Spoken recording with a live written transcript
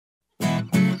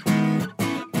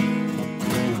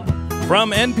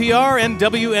From NPR and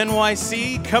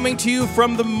WNYC, coming to you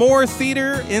from the Moore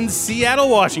Theater in Seattle,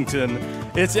 Washington,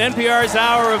 it's NPR's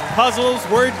hour of puzzles,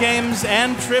 word games,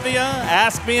 and trivia.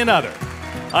 Ask Me Another.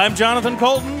 I'm Jonathan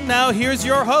Colton. Now here's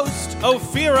your host,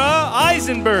 Ophira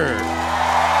Eisenberg.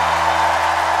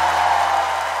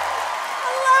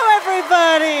 Hello,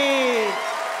 everybody.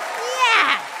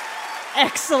 Yeah.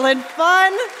 Excellent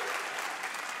fun.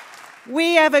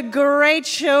 We have a great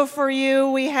show for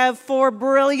you. We have 4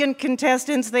 brilliant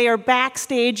contestants. They are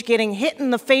backstage getting hit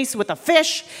in the face with a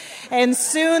fish, and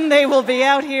soon they will be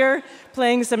out here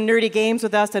playing some nerdy games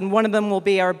with us, and one of them will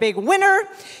be our big winner.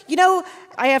 You know,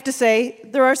 I have to say,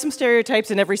 there are some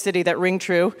stereotypes in every city that ring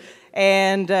true,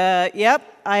 and I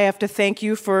have to thank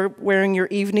you for wearing your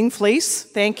evening fleece.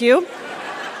 Thank you.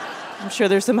 I'm sure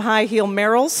there's some high-heel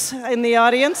Merrills in the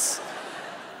audience.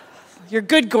 Your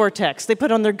good Gore-Tex. They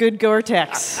put on their good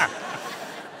Gore-Tex.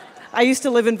 I used to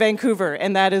live in Vancouver,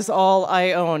 and that is all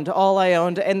I owned.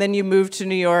 And then you moved to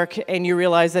New York, and you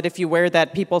realize that if you wear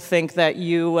that, people think that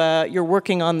you're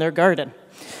working on their garden.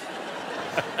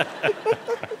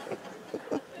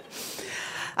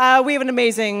 We have an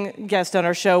amazing guest on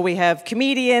our show. We have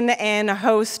comedian and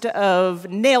host of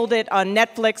Nailed It on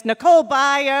Netflix, Nicole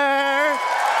Byer.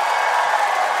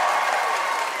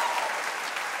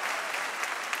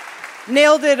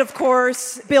 Nailed It, of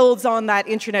course, builds on that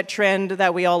internet trend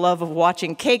that we all love of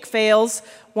watching cake fails.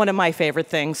 One of my favorite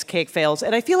things, cake fails.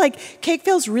 And I feel like cake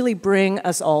fails really bring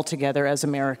us all together as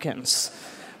Americans,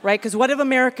 right? Because what do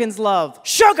Americans love?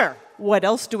 Sugar! What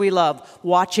else do we love?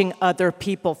 Watching other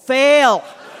people fail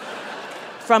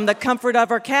from the comfort of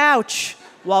our couch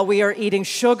while we are eating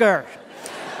sugar.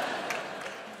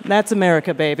 That's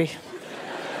America, baby.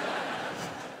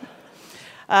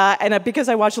 Because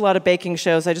I watch a lot of baking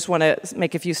shows, I just want to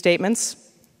make a few statements.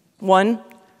 1,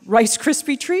 Rice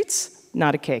Krispie treats,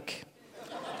 not a cake.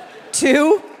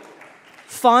 2,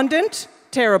 fondant,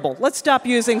 terrible. Let's stop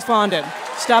using fondant.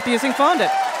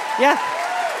 Yeah.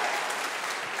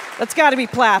 That's got to be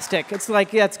plastic. It's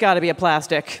got to be a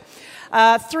plastic.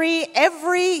 3,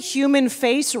 every human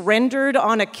face rendered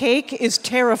on a cake is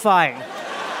terrifying.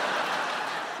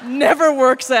 Never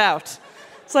works out.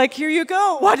 It's like, here you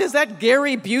go. What is that,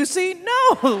 Gary Busey?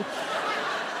 No.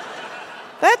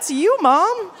 That's you,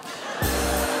 Mom.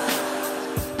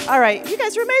 All right, you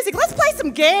guys are amazing. Let's play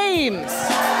some games.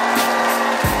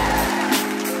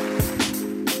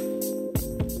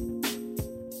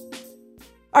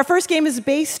 Our first game is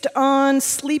based on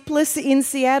Sleepless in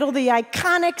Seattle, the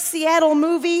iconic Seattle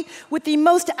movie with the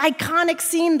most iconic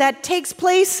scene that takes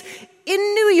place in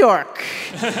New York,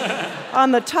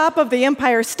 on the top of the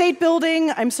Empire State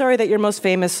Building. I'm sorry that your most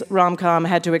famous rom-com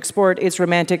had to export its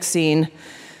romantic scene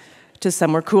to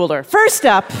somewhere cooler. First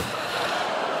up...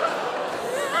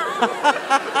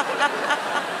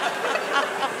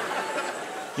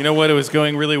 You know what? It was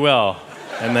going really well.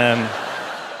 And then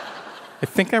I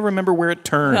think I remember where it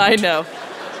turned. I know.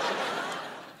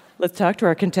 Let's talk to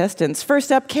our contestants.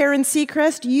 First up, Karen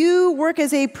Seacrest. You work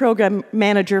as a program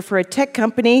manager for a tech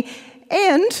company,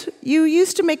 and you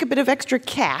used to make a bit of extra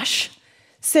cash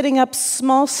setting up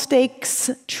small stakes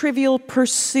Trivial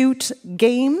Pursuit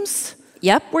games.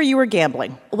 Yep. Where you were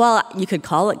gambling. Well, you could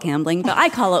call it gambling, but I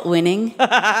call it winning.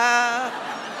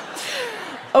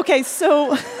 Okay,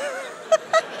 so...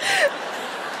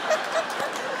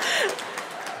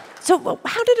 So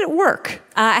how did it work?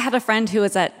 I had a friend who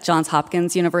was at Johns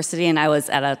Hopkins University, and I was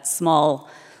at a small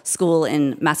school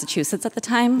in Massachusetts at the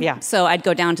time. Yeah. So I'd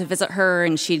go down to visit her,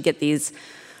 and she'd get these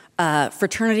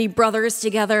fraternity brothers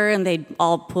together, and they'd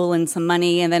all pool in some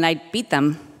money, and then I'd beat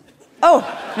them. Oh.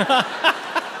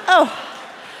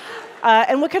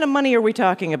 And what kind of money are we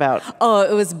talking about? Oh,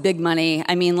 it was big money.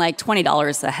 I mean, like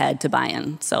 $20 a head to buy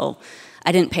in. So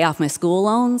I didn't pay off my school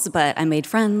loans, but I made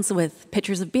friends with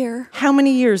pitchers of beer. How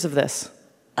many years of this?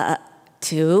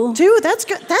 2. 2? That's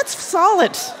good. That's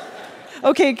solid.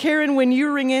 Okay, Karen, when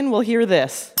you ring in, we'll hear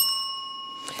this.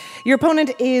 Your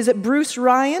opponent is Bruce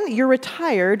Ryan. You're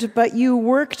retired, but you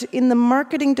worked in the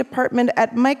marketing department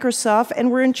at Microsoft and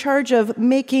were in charge of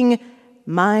making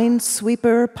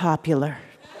Minesweeper popular.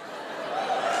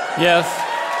 Yes.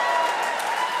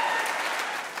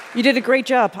 You did a great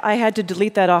job. I had to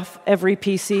delete that off every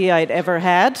PC I'd ever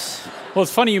had. Well,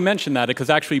 it's funny you mentioned that, because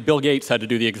actually Bill Gates had to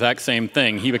do the exact same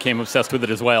thing. He became obsessed with it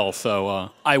as well. So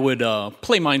I would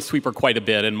play Minesweeper quite a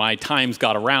bit, and my times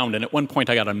got around. And at one point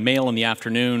I got a mail in the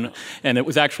afternoon, and it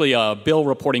was actually Bill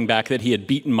reporting back that he had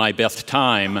beaten my best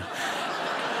time.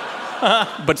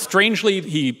 But strangely,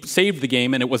 he saved the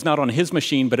game, and it was not on his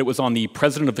machine, but it was on the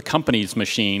president of the company's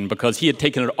machine, because he had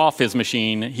taken it off his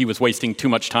machine. He was wasting too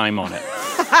much time on it.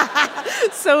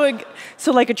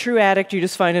 So like a true addict, you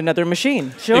just find another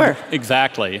machine. Sure.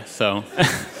 Exactly. So,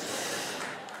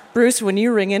 Bruce, when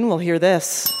you ring in, we'll hear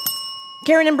this.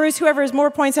 Karen and Bruce, whoever has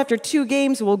more points after 2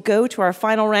 games will go to our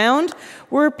final round.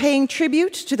 We're paying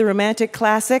tribute to the romantic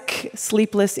classic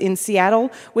Sleepless in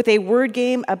Seattle with a word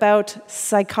game about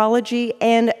psychology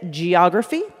and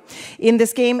geography. In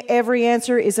this game, every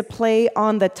answer is a play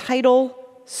on the title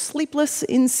Sleepless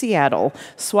in Seattle,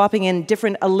 swapping in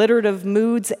different alliterative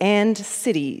moods and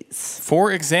cities.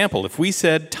 For example, if we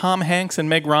said Tom Hanks and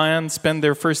Meg Ryan spend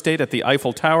their first date at the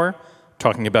Eiffel Tower,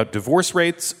 talking about divorce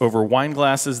rates over wine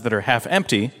glasses that are half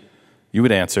empty, you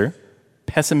would answer,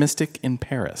 pessimistic in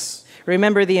Paris.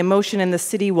 Remember, the emotion and the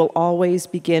city will always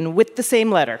begin with the same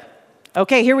letter.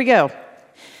 Okay, here we go.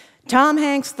 Tom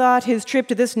Hanks thought his trip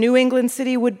to this New England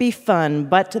city would be fun,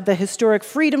 but the historic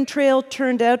Freedom Trail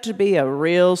turned out to be a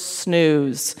real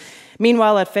snooze.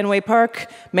 Meanwhile, at Fenway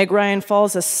Park, Meg Ryan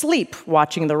falls asleep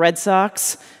watching the Red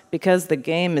Sox because the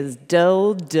game is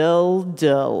dull, dull,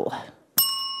 dull.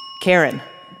 Karen.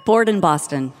 Bored in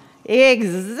Boston.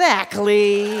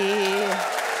 Exactly.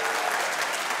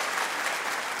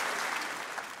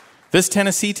 This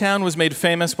Tennessee town was made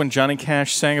famous when Johnny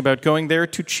Cash sang about going there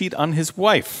to cheat on his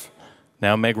wife.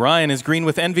 Now Meg Ryan is green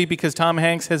with envy because Tom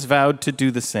Hanks has vowed to do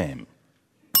the same.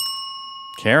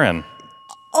 Karen.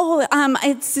 Oh,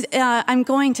 I'm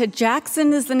going to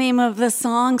Jackson is the name of the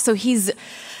song. So he's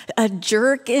a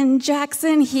jerk in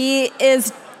Jackson. He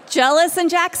is jealous in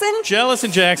Jackson? Jealous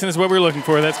in Jackson is what we're looking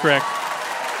for. That's correct.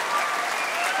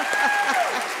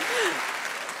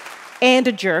 And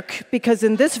a jerk, because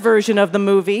in this version of the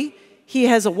movie, he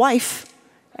has a wife,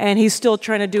 and he's still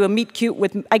trying to do a meet cute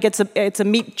with, I guess it's a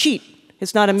meet cheat.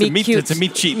 It's not a meet cute. It's a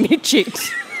meet cheat. Meet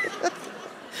cheat.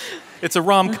 It's a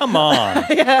rom, come on.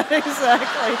 Yeah,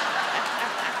 exactly.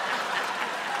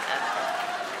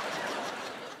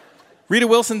 Rita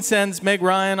Wilson sends Meg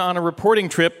Ryan on a reporting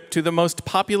trip to the most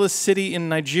populous city in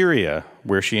Nigeria,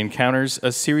 where she encounters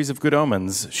a series of good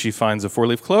omens. She finds a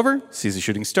 4-leaf clover, sees a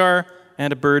shooting star,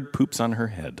 and a bird poops on her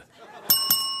head.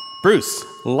 Bruce.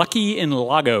 Lucky in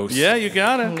Lagos. Yeah, you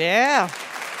got it. Yeah.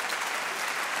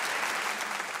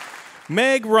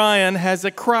 Meg Ryan has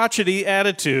a crotchety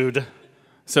attitude.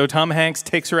 So Tom Hanks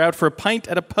takes her out for a pint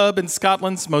at a pub in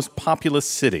Scotland's most populous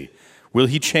city. Will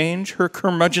he change her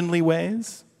curmudgeonly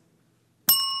ways?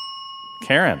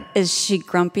 Karen. Is she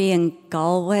grumpy in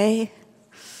Galway?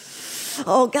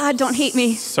 Oh, God, don't hate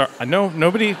me. Sorry, I know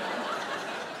nobody. I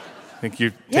think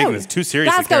you're taking this too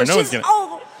seriously, Glasgow, Karen. No one's gonna.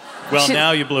 Oh. Well,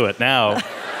 now you blew it. Now.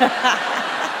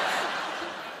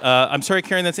 I'm sorry,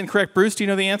 Karen. That's incorrect. Bruce, do you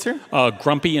know the answer?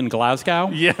 Grumpy in Glasgow.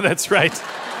 Yeah, that's right.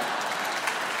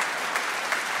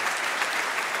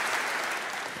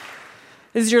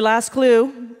 This is your last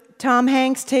clue. Tom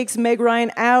Hanks takes Meg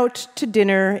Ryan out to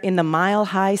dinner in the Mile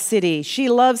High City. She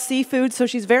loves seafood, so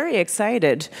she's very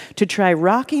excited to try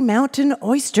Rocky Mountain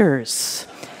oysters.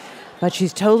 But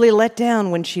she's totally let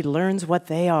down when she learns what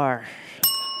they are.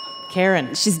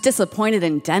 Karen. She's disappointed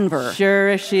in Denver.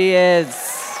 Sure she is.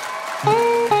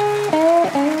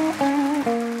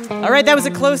 All right, that was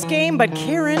a close game, but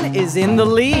Karen is in the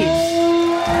lead.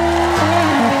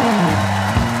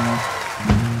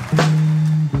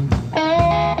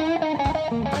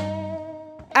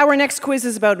 Our next quiz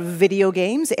is about video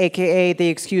games, aka the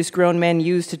excuse grown men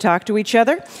use to talk to each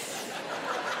other.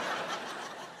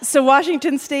 So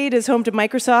Washington State is home to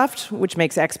Microsoft, which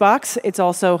makes Xbox. It's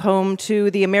also home to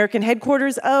the American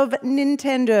headquarters of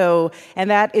Nintendo,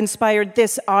 and that inspired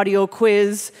this audio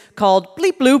quiz called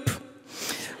Bleep Bloop.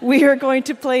 We are going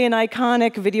to play an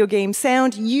iconic video game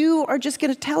sound. You are just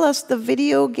going to tell us the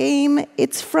video game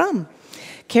it's from.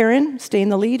 Karen, stay in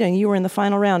the lead, and you are in the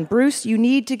final round. Bruce, you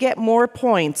need to get more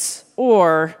points,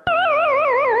 or...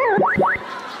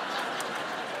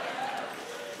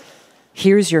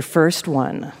 Here's your first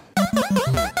one.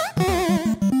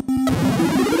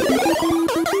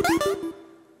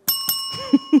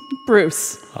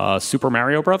 Bruce. Super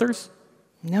Mario Brothers?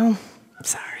 No,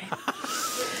 sorry.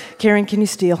 Karen, can you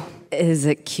steal? Is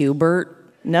it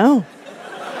Q*bert? No.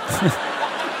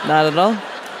 Not at all.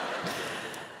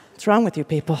 What's wrong with you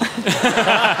people?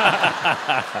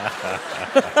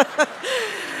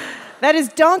 That is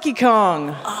Donkey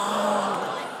Kong.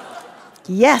 Oh.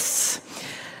 Yes.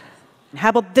 How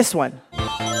about this one?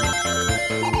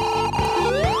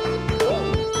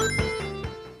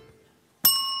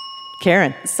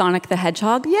 Karen. Sonic the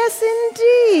Hedgehog? Yes,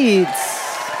 indeed.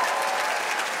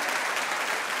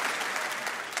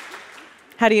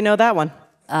 How do you know that one?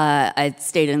 I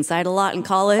stayed inside a lot in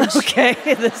college. Okay,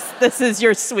 this is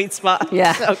your sweet spot.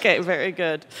 Yeah. Okay, very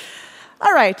good.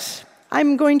 All right,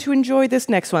 I'm going to enjoy this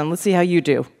next one. Let's see how you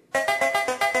do.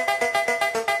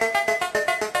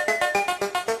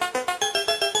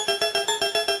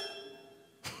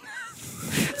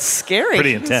 scary.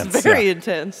 Pretty intense. It's very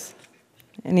intense.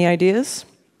 Any ideas?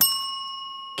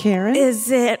 Karen? Is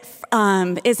it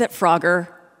Frogger?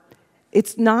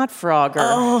 It's not Frogger.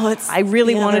 Oh, it's I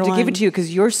really the wanted other to give it one. to you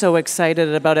because you're so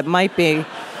excited about it. Might be,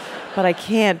 but I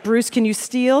can't. Bruce, can you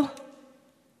steal?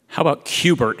 How about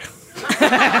Cubert?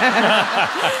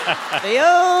 The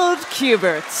old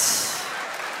Cuberts.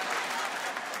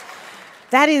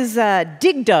 That is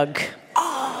Dig Dug.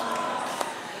 Oh.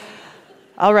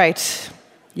 All right.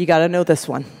 You got to know this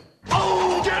one.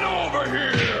 Oh, get over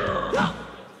here!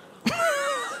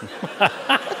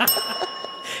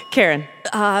 Karen.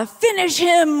 Finish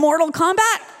him, Mortal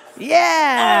Kombat.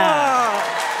 Yeah.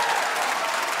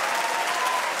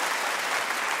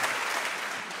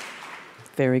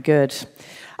 Very good.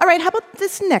 All right, how about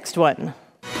this next one?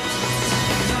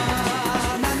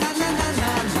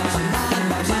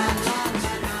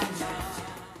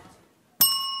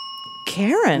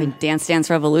 Karen. Dance Dance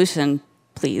Revolution.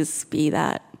 Please be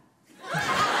that.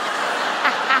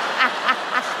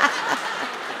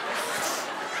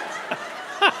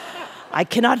 I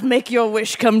cannot make your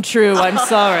wish come true. I'm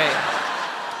sorry.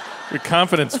 Your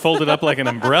confidence folded up like an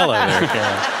umbrella there,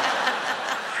 Karen.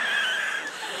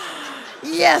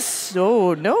 Yes.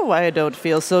 Oh, no, I don't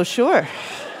feel so sure.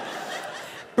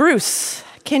 Bruce,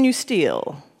 can you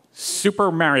steal?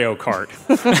 Super Mario Kart.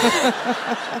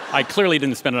 I clearly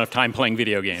didn't spend enough time playing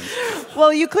video games.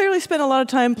 Well, you clearly spent a lot of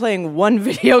time playing one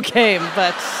video game,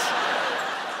 but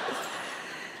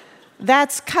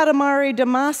that's Katamari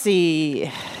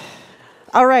Damacy.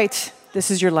 All right,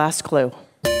 this is your last clue.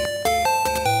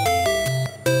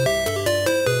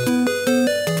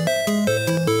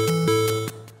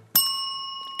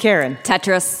 Karen.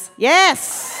 Tetris.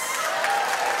 Yes!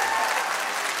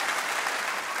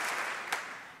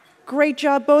 Great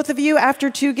job, both of you. After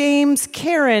 2 games,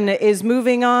 Karen is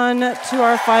moving on to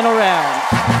our final round.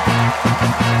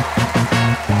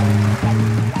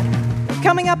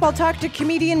 Coming up, I'll talk to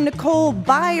comedian Nicole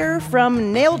Byer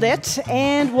from Nailed It,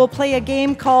 and we'll play a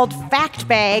game called Fact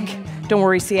Bag. Don't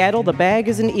worry, Seattle, the bag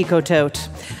is an eco-tote.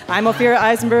 I'm Ophira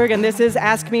Eisenberg, and this is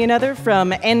Ask Me Another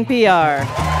from NPR.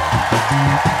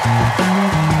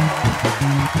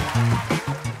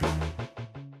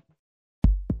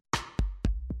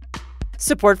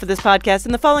 Support for this podcast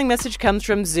and the following message comes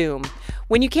from Zoom.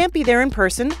 When you can't be there in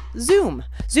person, Zoom.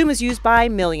 Zoom is used by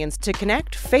millions to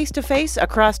connect face-to-face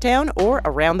across town or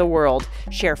around the world,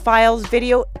 share files,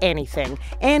 video, anything,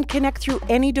 and connect through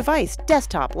any device,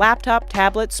 desktop, laptop,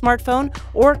 tablet, smartphone,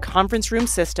 or conference room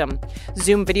system.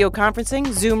 Zoom video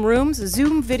conferencing, Zoom Rooms,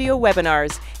 Zoom video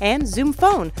webinars, and Zoom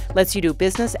Phone lets you do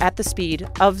business at the speed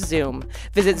of Zoom.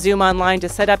 Visit Zoom online to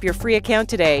set up your free account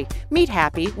today. Meet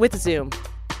happy with Zoom.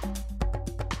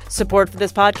 Support for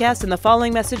this podcast and the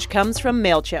following message comes from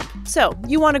MailChimp. So,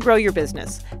 you want to grow your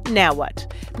business. Now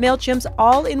what? MailChimp's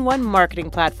all-in-one marketing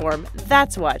platform.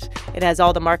 That's what. It has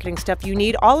all the marketing stuff you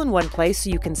need all in one place so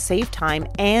you can save time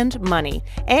and money.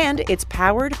 And it's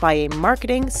powered by a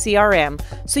marketing CRM,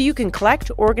 so you can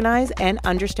collect, organize, and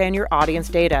understand your audience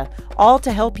data, all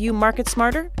to help you market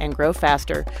smarter and grow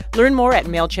faster. Learn more at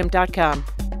MailChimp.com.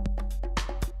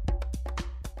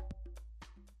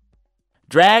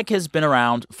 Drag has been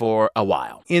around for a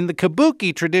while. In the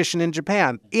kabuki tradition in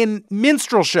Japan, in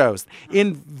minstrel shows,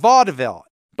 in vaudeville.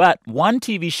 But one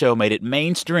TV show made it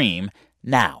mainstream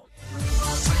now.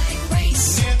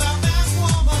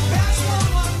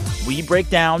 We break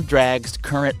down drag's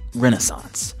current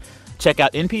renaissance. Check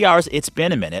out NPR's It's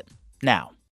Been a Minute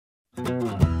now.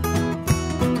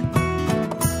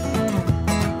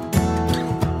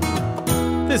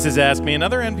 This is Ask Me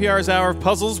Another, NPR's hour of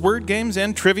puzzles, word games,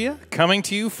 and trivia, coming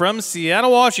to you from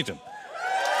Seattle, Washington.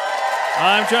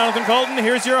 I'm Jonathan Colton.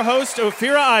 Here's your host,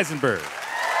 Ophira Eisenberg.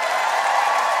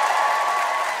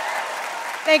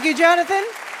 Thank you, Jonathan.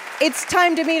 It's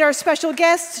time to meet our special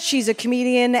guest. She's a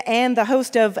comedian and the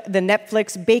host of the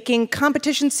Netflix baking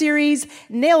competition series,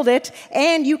 Nailed It,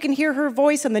 and you can hear her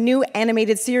voice on the new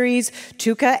animated series,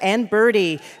 Tuca and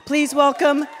Birdie. Please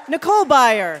welcome Nicole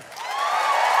Byer.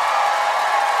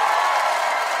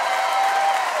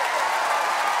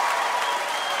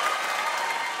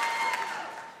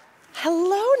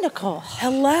 Hello, Nicole.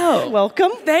 Hello.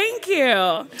 Welcome. Thank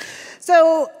you.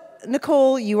 So,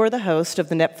 Nicole, you are the host of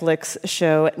the Netflix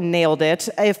show Nailed It.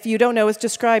 If you don't know, it's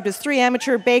described as 3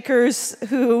 amateur bakers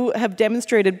who have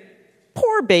demonstrated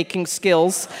poor baking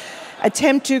skills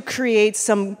attempt to create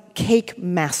some cake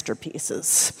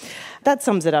masterpieces. That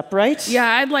sums it up, right? Yeah,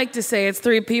 I'd like to say it's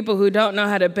 3 people who don't know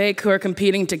how to bake who are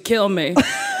competing to kill me.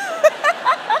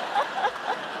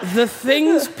 The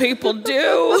things people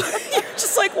do. You're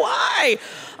just like, why?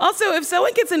 Also, if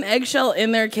someone gets an eggshell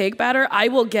in their cake batter, I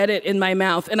will get it in my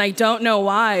mouth, and I don't know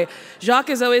why. Jacques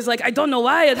is always like, I don't know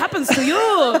why it happens to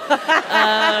you.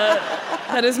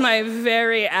 That is my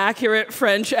very accurate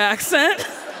French accent.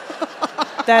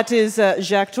 That is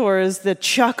Jacques Torres, the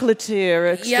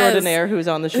chocolatier extraordinaire who's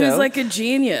on the show. Who's like a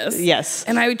genius. Yes.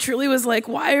 And I truly was like,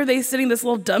 why are they sitting this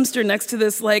little dumpster next to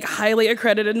this like highly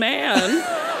accredited man?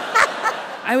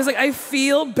 I was like, I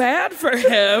feel bad for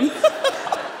him.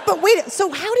 But wait,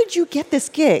 so how did you get this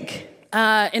gig?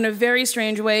 In a very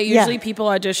strange way. Usually people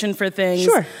audition for things.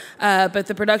 Sure. But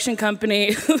the production company,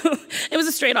 it was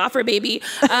a straight offer, baby.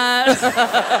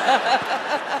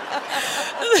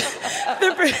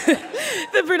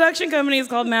 The production company is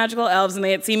called Magical Elves, and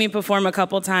they had seen me perform a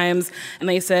couple times, and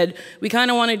they said, we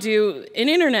kind of want to do an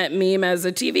internet meme as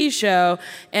a TV show,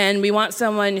 and we want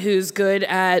someone who's good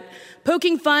at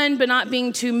poking fun but not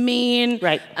being too mean.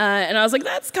 Right. And I was like,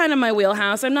 that's kind of my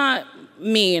wheelhouse. I'm not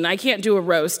mean. I can't do a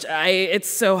roast. It's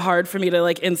so hard for me to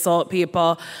like insult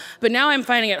people. But now I'm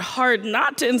finding it hard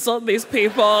not to insult these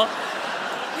people.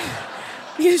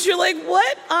 Because you're like,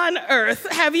 what on earth?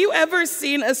 Have you ever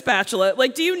seen a spatula?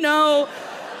 Like, do you know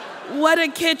what a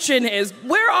kitchen is?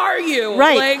 Where are you?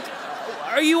 Right. Like,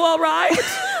 are you all right?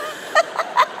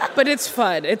 But it's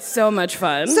fun. It's so much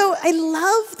fun. So I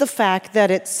love the fact that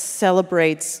it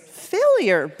celebrates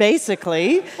failure,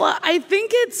 basically. Well, I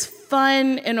think it's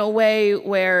fun in a way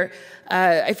where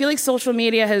I feel like social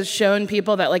media has shown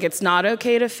people that like it's not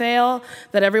okay to fail,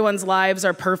 that everyone's lives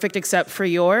are perfect except for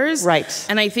yours. Right.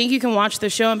 And I think you can watch the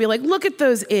show and be like, look at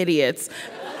those idiots.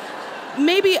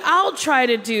 Maybe I'll try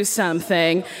to do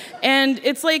something. And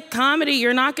it's like comedy,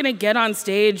 you're not gonna get on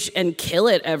stage and kill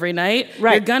it every night.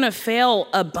 Right. You're gonna fail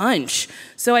a bunch.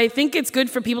 So I think it's good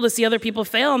for people to see other people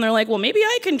fail and they're like, well, maybe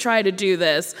I can try to do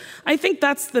this. I think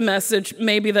that's the message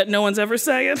maybe that no one's ever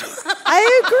saying.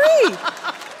 I agree.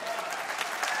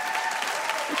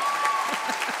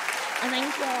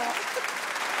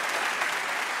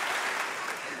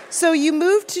 So you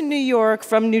moved to New York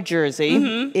from New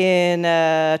Jersey in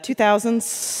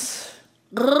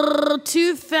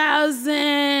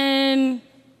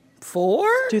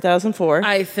 2004? 2004?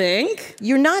 I think.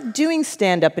 You're not doing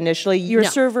stand-up initially. You're a No.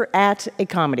 server at a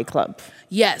comedy club.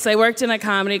 Yes, I worked in a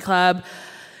comedy club.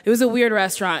 It was a weird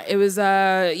restaurant. It was,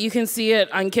 you can see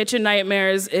it on Kitchen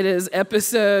Nightmares. It is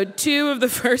episode 2 of the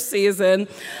first season.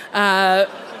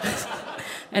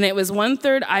 And it was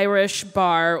 1/3 Irish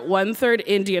bar, 1/3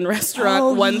 Indian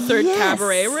restaurant, 1/3 yes.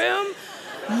 cabaret room.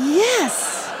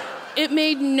 Yes. It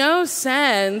made no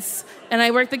sense. And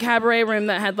I worked the cabaret room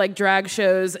that had like drag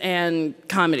shows and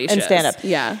comedy shows. And stand-up.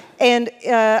 Yeah. And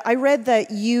I read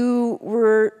that you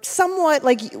were somewhat,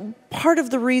 like, part of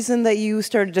the reason that you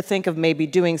started to think of maybe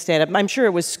doing stand-up, I'm sure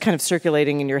it was kind of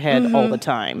circulating in your head all the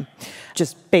time,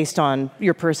 just based on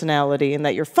your personality and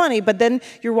that you're funny, but then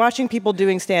you're watching people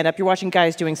doing stand-up, you're watching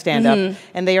guys doing stand-up,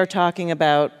 and they are talking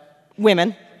about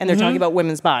women, and they're talking about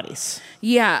women's bodies.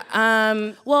 Yeah.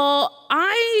 Well,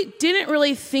 I didn't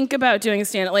really think about doing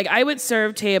stand-up. Like, I would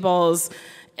serve tables,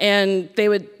 and they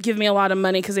would give me a lot of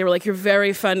money because they were like, you're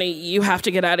very funny. You have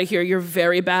to get out of here. You're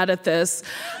very bad at this.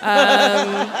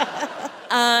 And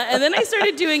then I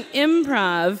started doing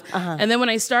improv. And then when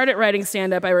I started writing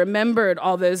stand-up, I remembered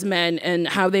all those men and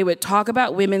how they would talk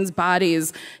about women's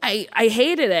bodies. I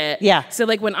hated it. Yeah. So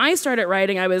like when I started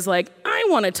writing, I was like, I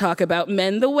want to talk about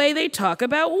men the way they talk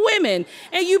about women.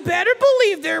 And you better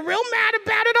believe they're real mad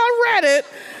about it on Reddit.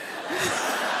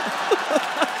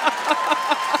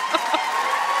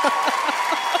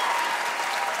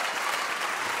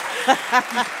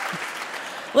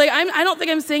 Like, I don't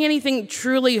think I'm saying anything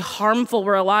truly harmful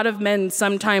where a lot of men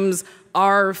sometimes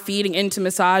are feeding into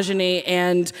misogyny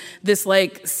and this,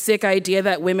 like, sick idea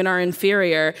that women are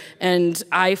inferior. And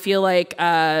I feel like,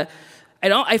 I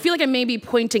feel like I may be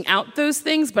pointing out those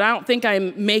things, but I don't think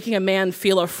I'm making a man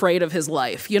feel afraid of his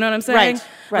life. You know what I'm saying?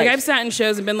 Right. Like, I've sat in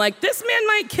shows and been like, this man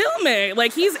might kill me.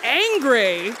 Like, he's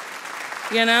angry.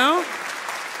 You know?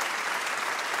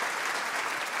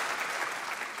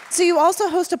 So you also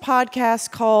host a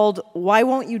podcast called Why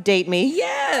Won't You Date Me?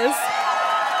 Yes.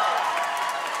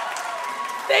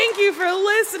 Thank you for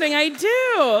listening. I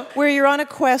do. Where you're on a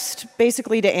quest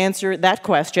basically to answer that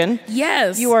question.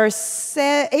 Yes. You are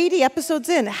 80 episodes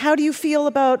in. How do you feel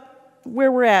about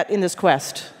where we're at in this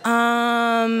quest?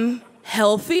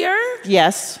 Healthier.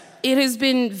 Yes. It has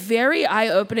been very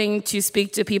eye-opening to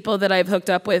speak to people that I've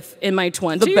hooked up with in my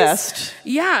 20s. The best.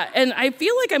 Yeah, and I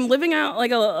feel like I'm living out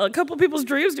like a couple people's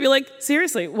dreams to be like,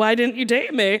 seriously, why didn't you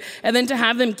date me? And then to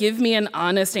have them give me an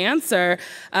honest answer.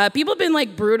 People have been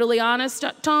like brutally honest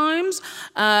at times.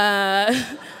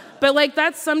 But like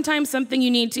that's sometimes something you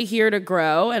need to hear to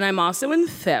grow. And I'm also in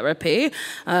therapy.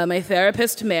 My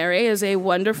therapist, Mary, is a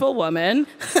wonderful woman.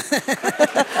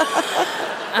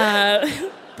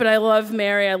 But I love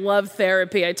Mary. I love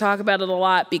therapy. I talk about it a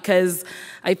lot because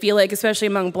I feel like, especially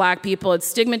among Black people, it's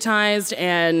stigmatized.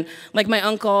 And like my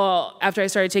uncle, after I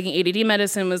started taking ADD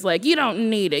medicine, was like, "You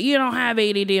don't need it. You don't have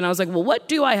ADD." And I was like, "Well, what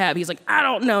do I have?" He's like, "I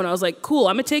don't know." And I was like, "Cool.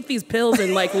 I'm gonna take these pills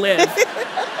and like live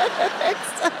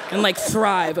and like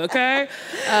thrive." Okay.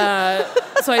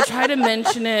 So I try to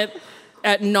mention it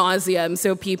at nauseum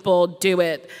so people do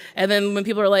it. And then when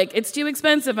people are like, "It's too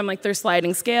expensive," I'm like, "There's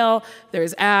sliding scale.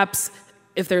 There's apps.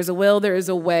 If there's a will, there is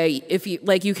a way. If you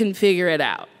like, you can figure it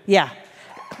out." Yeah.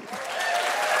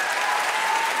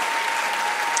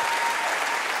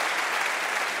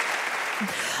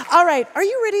 All right, are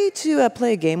you ready to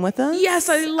play a game with us? Yes,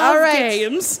 I love All right.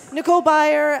 games. Nicole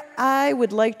Byer, I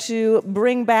would like to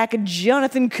bring back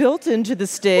Jonathan Coulton to the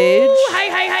stage. Ooh, hi.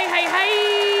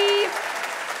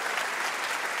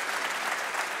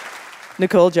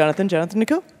 Nicole, Jonathan,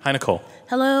 Nicole. Hi, Nicole.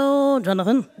 Hello,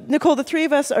 Jonathan. Nicole, the three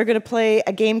of us are going to play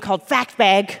a game called Fact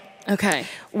Bag. Okay.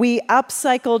 We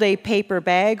upcycled a paper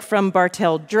bag from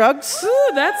Bartell Drugs,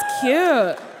 Ooh, that's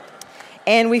cute.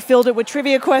 and we filled it with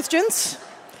trivia questions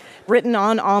written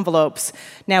on envelopes.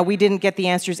 Now, we didn't get the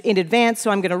answers in advance,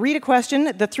 so I'm going to read a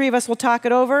question. The three of us will talk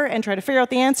it over and try to figure out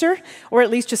the answer, or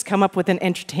at least just come up with an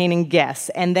entertaining guess.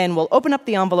 And then we'll open up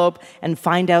the envelope and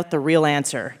find out the real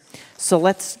answer. So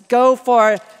let's go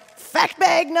for fact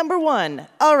bag number 1.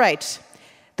 All right.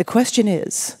 The question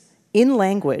is, in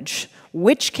language,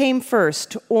 which came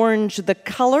first, orange the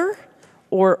color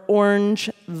or orange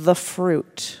the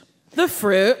fruit? The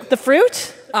fruit, The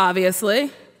fruit?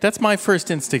 obviously. That's my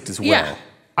first instinct as well. Yeah.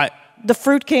 The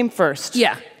fruit came first.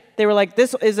 Yeah. They were like,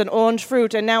 this is an orange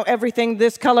fruit, and now everything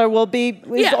this color will be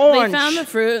Yeah, orange. they found the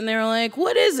fruit and they were like,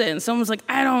 "What is it?" And someone was like,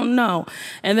 "I don't know."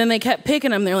 And then they kept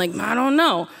picking them. They're like, "I don't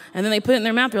know." And then they put it in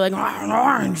their mouth. They're like, "An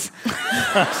orange."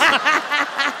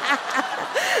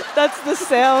 That's the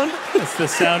sound. It's the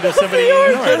sound of somebody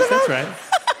eating an orange. That's right.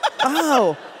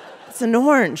 Oh, it's an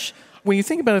orange. When you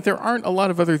think about it, there aren't a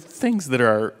lot of other things that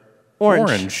are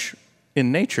Orange.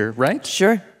 in nature, right?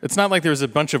 Sure. It's not like there's a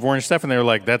bunch of orange stuff and they were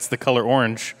like, "That's the color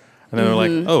orange." And then they're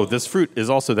like, "Oh, this fruit is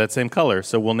also that same color,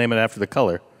 so we'll name it after the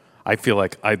color." I feel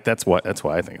like that's why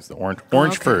I think it's the orange.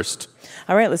 Orange first.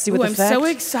 All right, let's see what Ooh, the I'm fact so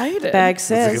excited. bag What's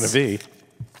says. it going to be?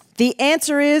 The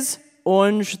answer is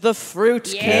orange the fruit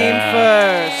came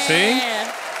first. See?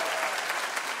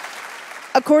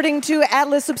 According to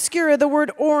Atlas Obscura, the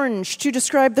word orange to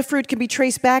describe the fruit can be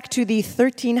traced back to the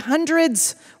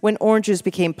 1300s when oranges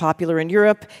became popular in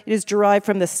Europe. It is derived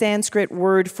from the Sanskrit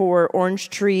word for orange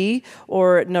tree,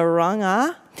 or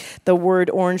naranga. The word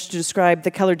orange to describe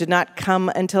the color did not come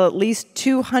until at least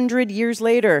 200 years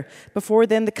later. Before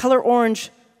then, the color orange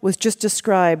was just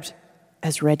described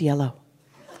as red-yellow.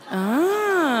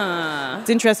 Ah. It's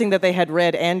interesting that they had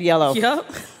red and yellow, Yep.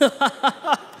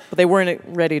 but they weren't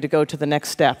ready to go to the next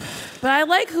step. But I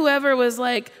like whoever was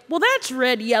like, "Well, that's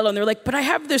red, yellow." And they're like, "But I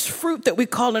have this fruit that we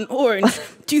call an orange.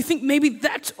 Do you think maybe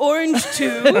that's orange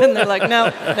too?" And they're like,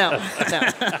 no.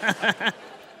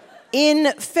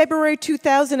 In February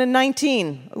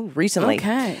 2019, recently,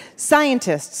 Okay.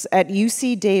 scientists at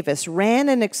UC Davis ran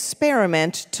an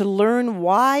experiment to learn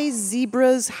why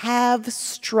zebras have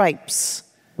stripes.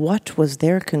 What was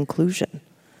their conclusion?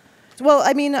 Well,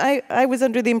 I mean, I was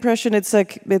under the impression it's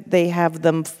like they have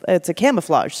them, it's a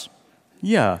camouflage.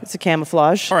 Yeah. It's a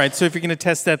camouflage. All right, so if you're going to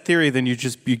test that theory, then you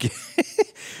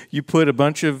put a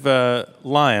bunch of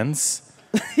lions.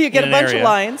 You get a in an bunch of area,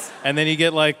 lions. And then you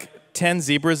get like 10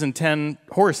 zebras and 10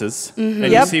 horses, and you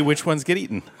Yep. see which ones get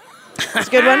eaten. That's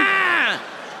a good one.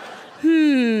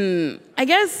 I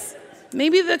guess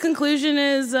maybe the conclusion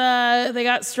is they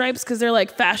got stripes because they're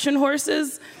like fashion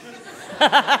horses.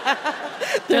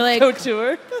 They're like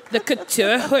Couture. the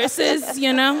couture horses,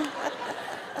 you know?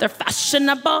 They're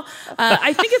fashionable.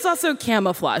 I think it's also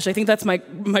camouflage. I think that's my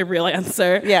real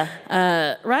answer. Yeah.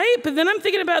 Right? But then I'm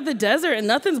thinking about the desert and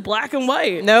nothing's black and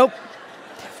white. Nope.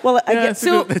 Well, I Yeah, guess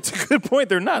that's a good point.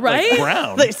 They're not like Right?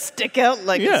 brown. they stick out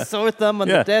like Yeah. a sore thumb on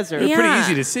Yeah. the desert. They're pretty Yeah.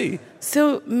 easy to see.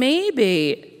 So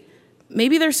maybe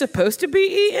they're supposed to be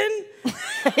eaten?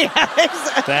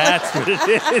 That's what it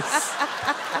is.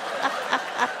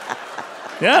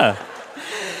 Yeah.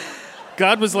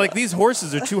 God was like, these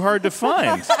horses are too hard to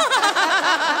find.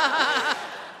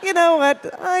 You know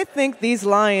what? I think these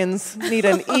lions need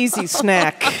an easy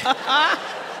snack.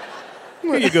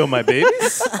 Here you go, my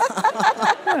babies.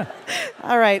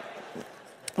 All right.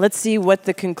 Let's see what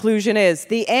the conclusion is.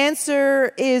 The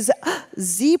answer is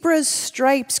zebra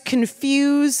stripes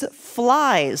confuse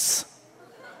flies.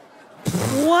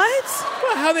 What?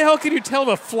 Well, how the hell can you tell if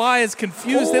a fly is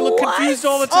confused? They look confused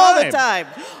all the time. All the time.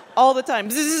 All the time.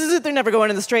 They're never going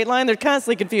in the straight line. They're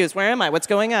constantly confused. Where am I? What's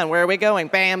going on? Where are we going?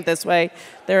 Bam, this way.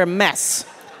 They're a mess.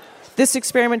 This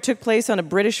experiment took place on a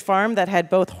British farm that had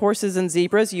both horses and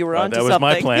zebras. You were onto something. That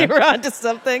was my plan. You were onto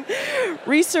something.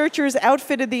 Researchers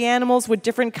outfitted the animals with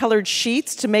different colored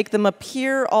sheets to make them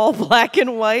appear all black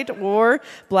and white or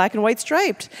black and white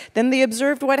striped. Then they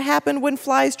observed what happened when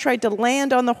flies tried to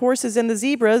land on the horses and the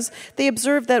zebras. They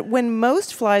observed that when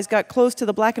most flies got close to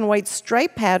the black and white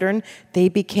stripe pattern, they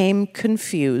became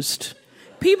confused.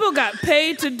 People got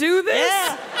paid to do this?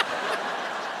 Yeah.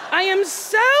 I am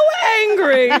so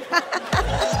angry.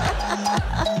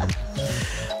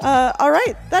 All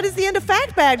right, that is the end of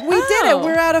Fact Bag. We did it.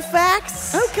 We're out of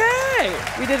facts. Okay.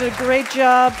 We did a great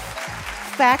job.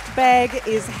 Fact Bag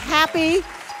is happy.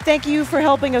 Thank you for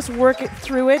helping us work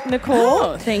through it, Nicole.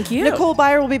 Oh, thank you. Nicole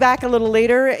Byer will be back a little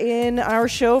later in our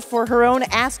show for her own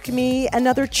Ask Me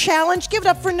Another challenge. Give it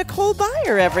up for Nicole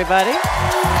Byer, everybody.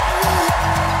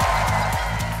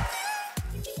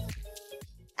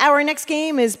 Our next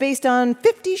game is based on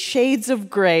 50 Shades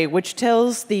of Grey, which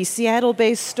tells the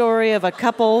Seattle-based story of a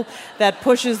couple that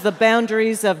pushes the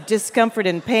boundaries of discomfort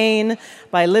and pain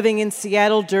by living in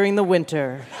Seattle during the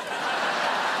winter.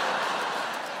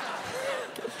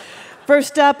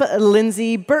 First up,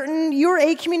 Lindsay Burton. You're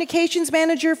a communications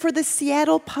manager for the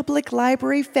Seattle Public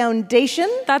Library Foundation.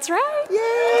 That's right.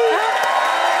 Yay!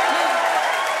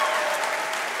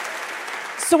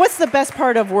 So what's the best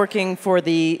part of working for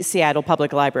the Seattle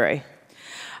Public Library?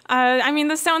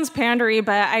 This sounds pandery,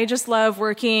 but I just love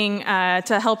working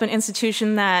to help an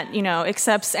institution that,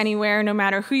 accepts anywhere, no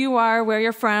matter who you are, where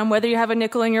you're from, whether you have a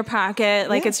nickel in your pocket.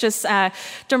 It's just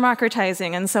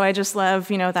democratizing. And so I just love,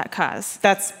 that cause.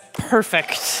 That's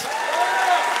perfect.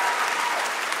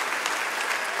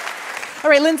 All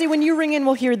right, Lindsay, when you ring in,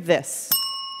 we'll hear this.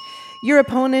 Your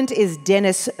opponent is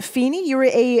Dennis Feeney. You're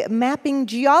a mapping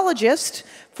geologist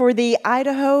for the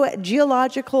Idaho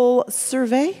Geological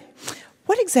Survey.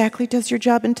 What exactly does your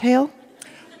job entail?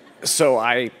 So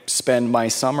I spend my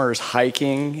summers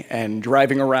hiking and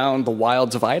driving around the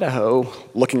wilds of Idaho,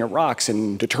 looking at rocks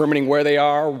and determining where they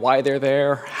are, why they're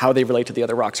there, how they relate to the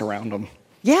other rocks around them.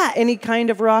 Yeah, any kind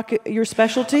of rock your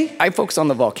specialty? I focus on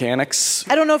the volcanics.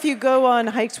 I don't know if you go on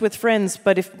hikes with friends,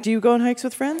 but do you go on hikes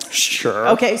with friends? Sure.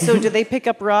 Okay, so do they pick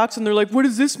up rocks and they're like, what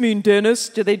does this mean, Dennis?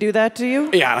 Do they do that to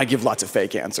you? Yeah, I give lots of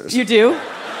fake answers. You do?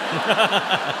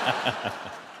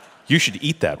 You should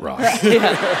eat that rock.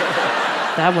 Yeah.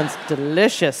 That one's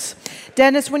delicious.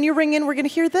 Dennis, when you ring in, we're going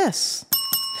to hear this.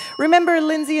 Remember,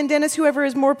 Lindsay and Dennis, whoever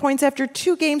has more points after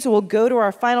 2 games will go to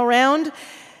our final round.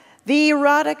 The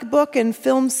erotic book and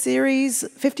film series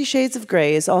 50 Shades of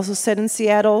Grey is also set in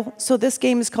Seattle, so this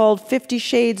game is called 50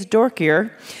 Shades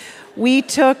Dorkier. We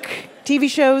took TV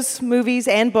shows, movies,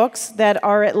 and books that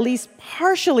are at least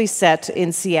partially set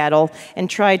in Seattle and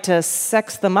tried to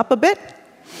sex them up a bit.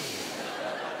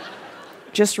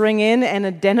 Just ring in and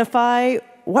identify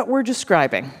what we're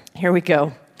describing. Here we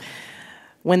go.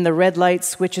 When the red light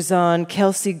switches on,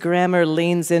 Kelsey Grammer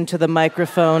leans into the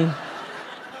microphone.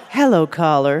 "Hello,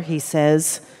 caller," he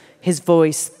says, his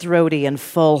voice throaty and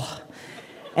full.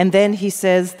 And then he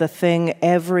says the thing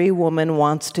every woman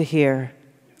wants to hear.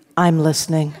 "I'm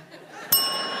listening."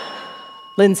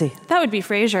 Lindsay. That would be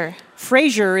Frasier.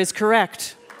 Frasier is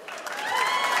correct.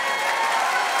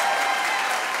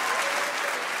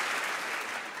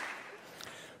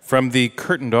 From the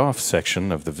curtained off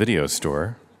section of the video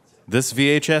store, this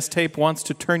VHS tape wants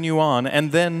to turn you on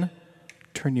and then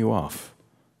turn you off.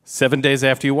 7 days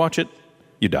after you watch it,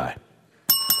 you die.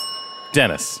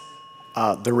 Dennis.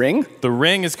 The Ring? The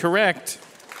Ring is correct.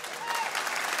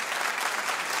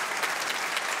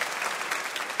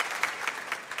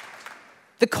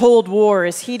 The Cold War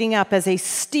is heating up as a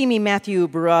steamy Matthew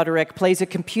Broderick plays a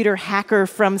computer hacker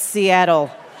from Seattle.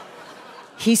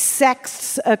 He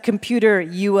sexts a computer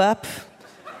you up.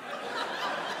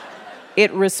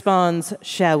 It responds,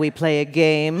 "Shall we play a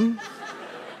game?"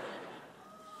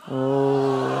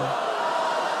 Oh.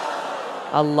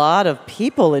 A lot of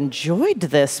people enjoyed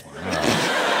this.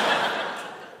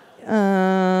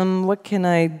 What can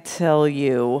I tell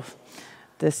you?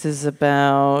 This is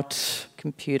about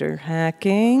computer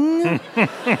hacking.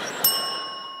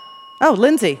 Oh,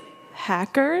 Lindsay.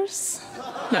 Hackers?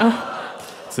 No.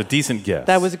 It's a decent guess.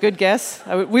 That was a good guess.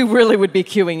 We really would be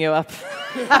queuing you up.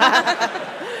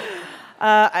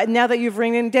 Now that you've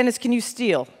ringed in, Dennis, can you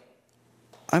steal?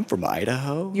 I'm from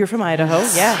Idaho. You're from Idaho,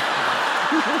 yeah.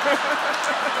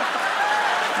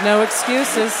 No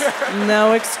excuses.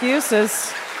 No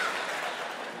excuses.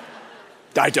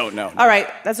 I don't know. All right,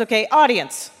 that's okay.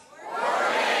 Audience.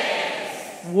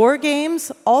 War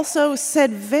Games also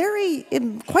said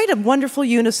in quite a wonderful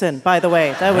unison, by the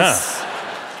way. That was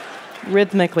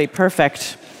rhythmically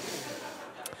perfect.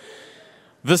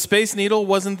 The Space Needle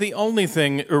wasn't the only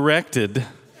thing erected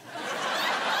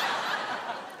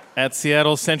at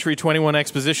Seattle's Century 21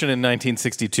 Exposition in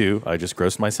 1962. I just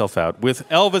grossed myself out. With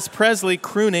Elvis Presley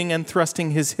crooning and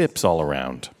thrusting his hips all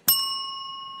around.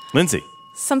 Lindsay.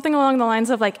 Something along the lines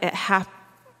of like it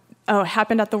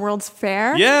happened at the World's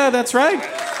Fair. Yeah, that's right.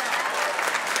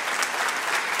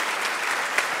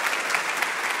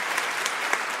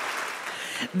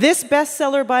 This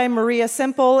bestseller by Maria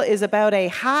Semple is about a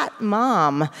hot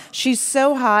mom. She's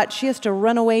so hot, she has to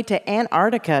run away to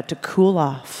Antarctica to cool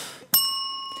off.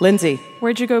 Lindsay.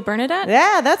 Where'd you go, Bernadette?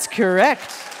 Yeah, that's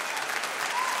correct.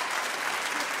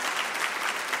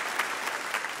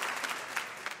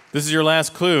 This is your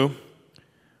last clue.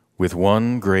 With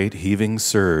one great heaving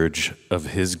surge of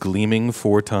his gleaming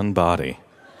 4-ton body,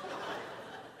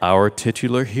 our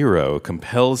titular hero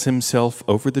compels himself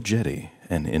over the jetty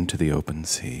and into the open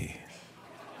sea.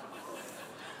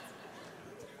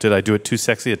 Did I do it too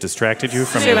sexy? It distracted you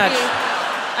from Too much.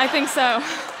 I think so.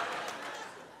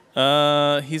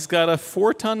 He's got a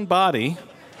 4-ton body.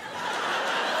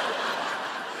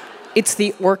 It's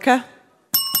the orca.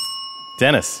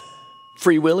 Dennis.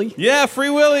 Free Willy? Yeah, Free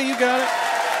Willy, you got it.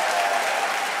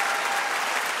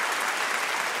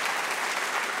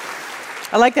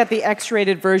 I like that the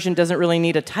X-rated version doesn't really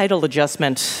need a title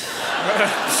adjustment.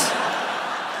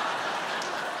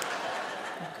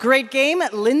 Great game.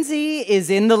 Lindsay is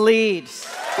in the lead.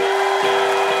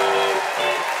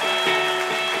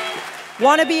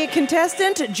 Want to be a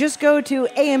contestant? Just go to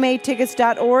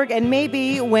amatickets.org, and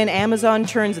maybe when Amazon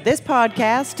turns this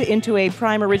podcast into a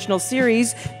Prime Original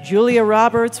series, Julia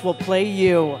Roberts will play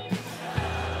you.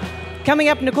 Coming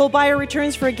up, Nicole Byer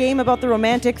returns for a game about the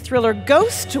romantic thriller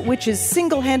Ghost, which is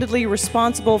single-handedly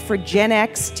responsible for Gen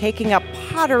X taking up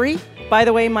pottery. By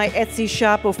the way, my Etsy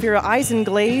shop, Ophira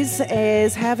Eisenglaze,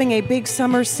 is having a big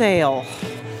summer sale.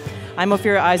 I'm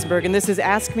Ophira Eisenberg, and this is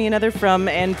Ask Me Another from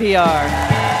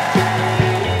NPR.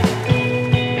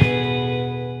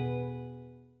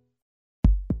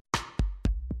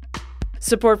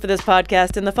 Support for this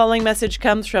podcast and the following message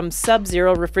comes from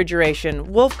Sub-Zero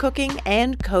Refrigeration, Wolf Cooking,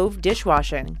 and Cove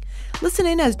Dishwashing. Listen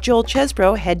in as Joel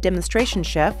Chesbro, head demonstration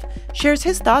chef, shares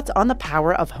his thoughts on the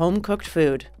power of home-cooked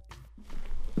food.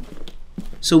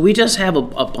 So we just have a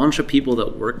bunch of people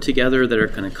that work together that are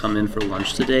going to come in for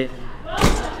lunch today.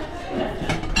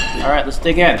 All right, let's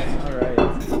dig in. All right.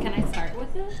 Can I start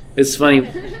with this? It's funny,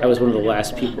 I was one of the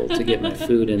last people to get my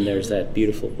food, and there's that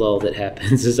beautiful lull that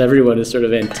happens as everyone is sort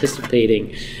of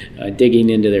anticipating digging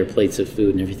into their plates of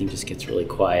food, and everything just gets really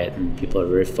quiet, and people are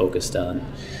very focused on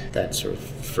that sort of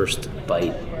first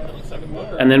bite.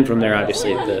 And then from there,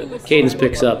 obviously, the cadence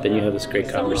picks up, and you have this great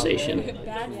conversation.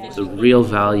 The real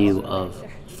value of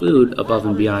food, above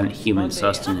and beyond human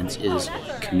sustenance, is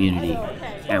community.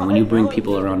 And when you bring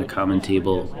people around a common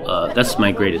table, that's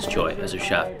my greatest joy as a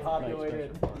chef.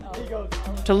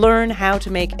 To learn how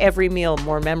to make every meal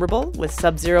more memorable with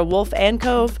Sub-Zero Wolf and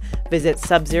Cove, visit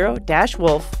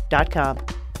subzero-wolf.com.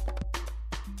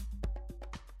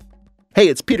 Hey,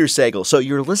 it's Peter Sagal. So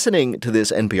you're listening to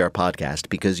this NPR podcast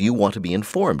because you want to be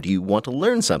informed. You want to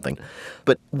learn something.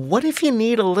 But what if you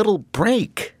need a little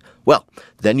break? Well,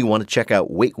 then you want to check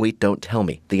out Wait, Wait, Don't Tell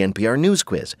Me, the NPR News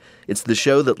Quiz. It's the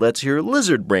show that lets your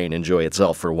lizard brain enjoy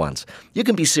itself for once. You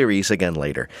can be serious again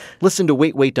later. Listen to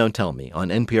Wait, Wait, Don't Tell Me on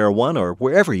NPR One or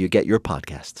wherever you get your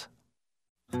podcasts.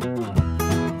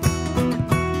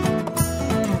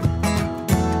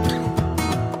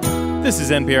 This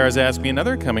is NPR's Ask Me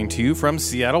Another, coming to you from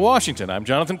Seattle, Washington. I'm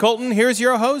Jonathan Colton. Here's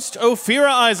your host,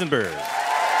 Ophira Eisenberg.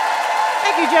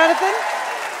 Thank you, Jonathan.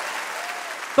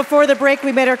 Before the break,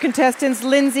 we met our contestants,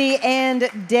 Lindsay and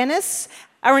Dennis.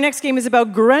 Our next game is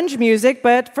about grunge music,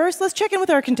 but first, let's check in with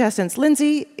our contestants.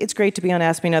 Lindsay, it's great to be on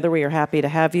Ask Me Another. We are happy to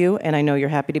have you, and I know you're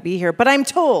happy to be here, but I'm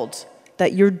told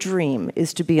that your dream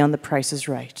is to be on The Price is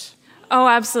Right. Oh,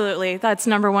 absolutely. That's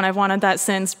number one. I've wanted that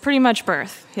since pretty much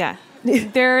birth. Yeah.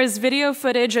 There is video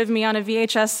footage of me on a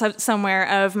VHS somewhere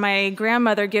of my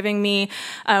grandmother giving me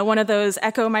one of those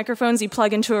Echo microphones you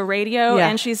plug into a radio,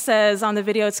 and she says on the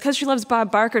video, it's because she loves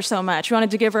Bob Barker so much. We wanted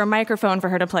to give her a microphone for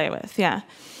her to play with. Yeah.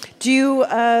 Do you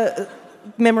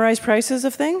memorize prices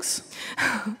of things?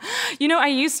 You know, I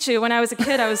used to. When I was a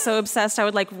kid, I was so obsessed, I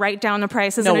would write down the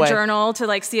prices in a journal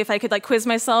to see if I could quiz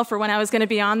myself for when I was going to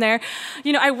be on there.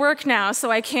 You know, I work now,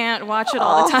 so I can't watch it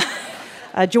all the time.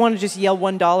 Do you want to just yell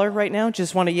 $1 right now?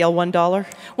 Just want to yell $1?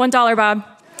 $1, Bob.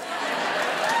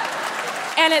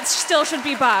 And it still should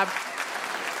be Bob.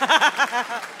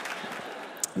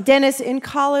 Dennis, in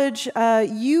college,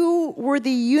 you were the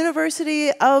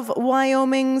University of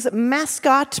Wyoming's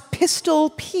mascot, Pistol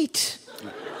Pete.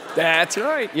 That's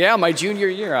right. Yeah, my junior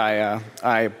year,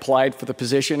 I applied for the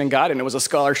position and got it, and it was a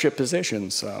scholarship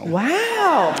position, so.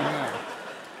 Wow.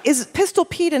 Is Pistol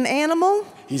Pete an animal?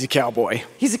 He's a cowboy.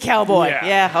 He's a cowboy.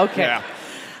 Yeah. Okay. Yeah.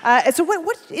 So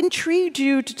what intrigued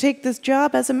you to take this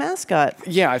job as a mascot?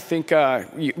 Yeah, I think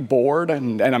bored,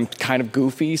 and I'm kind of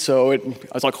goofy, so I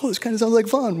was like, oh, this kind of sounds like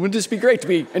fun. Wouldn't this be great to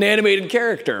be an animated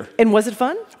character? And was it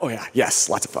fun? Oh, yeah. Yes,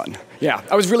 lots of fun. Yeah,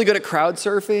 I was really good at crowd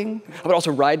surfing. I would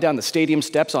also ride down the stadium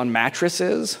steps on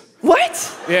mattresses.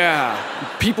 What? Yeah.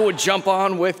 People would jump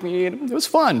on with me, and it was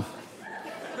fun.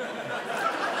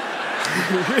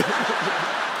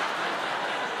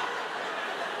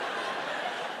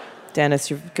 Dennis,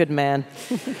 you're a good man.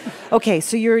 Okay,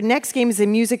 so your next game is a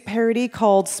music parody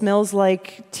called Smells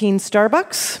Like Teen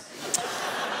Starbucks.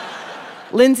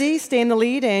 Lindsay, stay in the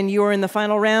lead, and you're in the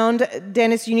final round.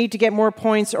 Dennis, you need to get more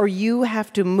points, or you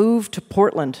have to move to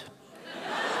Portland.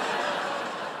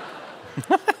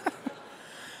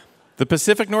 The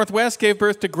Pacific Northwest gave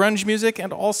birth to grunge music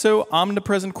and also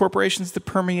omnipresent corporations that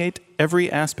permeate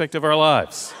every aspect of our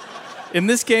lives. In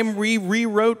this game, we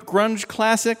rewrote grunge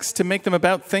classics to make them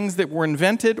about things that were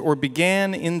invented or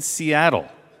began in Seattle.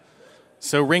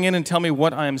 So ring in and tell me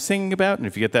what I am singing about, and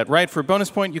if you get that right, for a bonus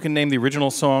point, you can name the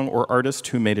original song or artist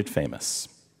who made it famous.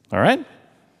 All right?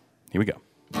 Here we go.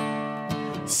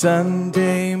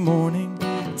 Sunday morning,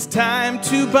 it's time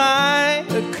to buy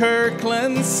a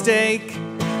Kirkland steak,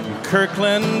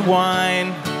 Kirkland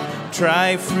wine,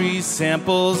 try free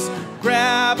samples,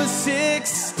 grab a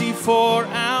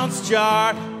 64-ounce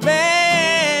jar, mayonnaise,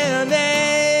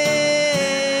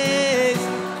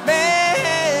 mayonnaise.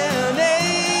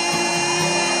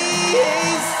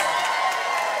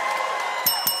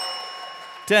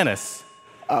 Dennis.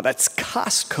 That's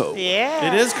Costco. Yeah.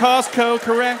 It is Costco,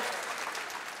 correct.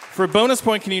 For a bonus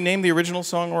point, can you name the original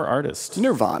song or artist?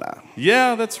 Nirvana.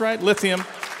 Yeah, that's right. Lithium.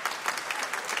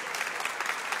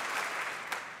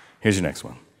 Here's your next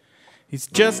one. He's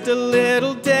just a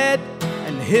little dead,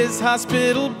 and his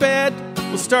hospital bed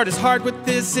will start his heart with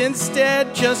this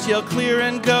instead. Just yell clear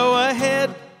and go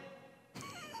ahead.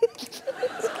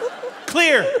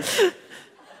 Clear.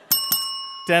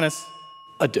 Dennis.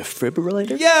 A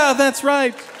defibrillator? Yeah, that's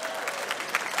right.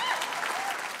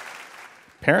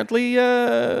 Apparently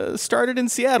started in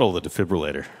Seattle, the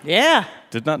defibrillator. Yeah.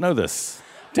 Did not know this.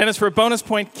 Dennis, for a bonus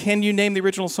point, can you name the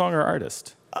original song or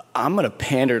artist? I'm going to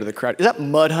pander to the crowd. Is that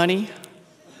Mudhoney?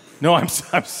 No, I'm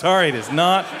sorry, it is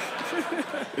not.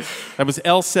 That was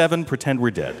L7, Pretend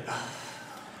We're Dead.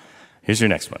 Here's your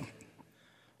next one.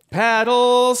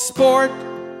 Paddle sport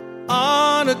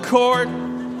on a court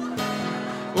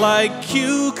like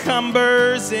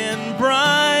cucumbers in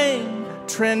brine.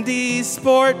 Trendy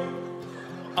sport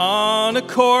on a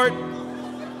court,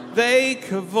 they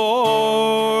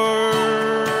cavort.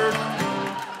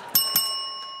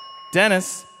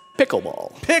 Dennis.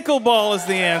 Pickleball. Pickleball is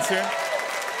the answer.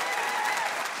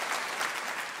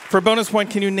 For a bonus point,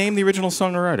 can you name the original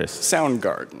song or artist?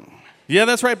 Soundgarden. Yeah,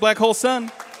 that's right, Black Hole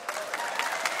Sun.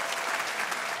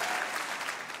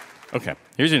 Okay,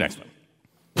 here's your next one.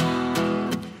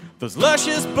 Those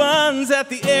luscious buns at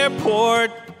the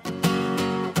airport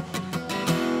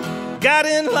got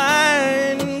in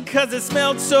line 'cause it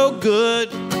smelled so good.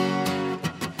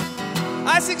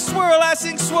 Icing swirl,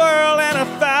 and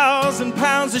 1,000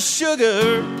 pounds of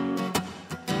sugar.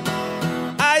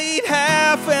 I eat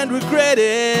half and regret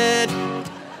it.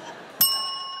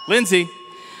 Lindsay.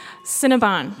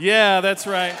 Cinnabon. Yeah, that's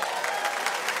right.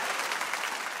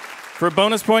 For a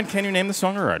bonus point, can you name the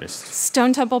song or artist?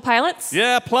 Stone Temple Pilots.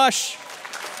 Yeah, Plush.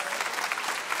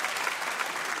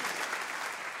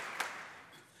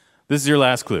 This is your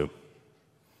last clue.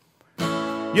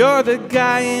 You're the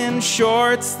guy in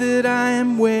shorts that I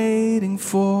am waiting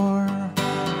for.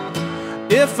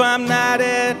 If I'm not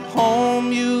at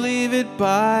home, you leave it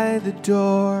by the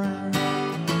door.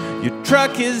 Your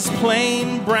truck is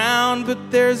plain brown, but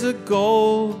there's a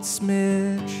gold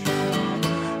smidge.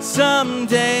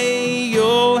 Someday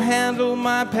you'll handle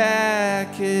my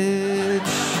package.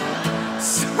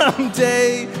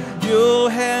 Someday you'll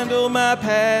handle my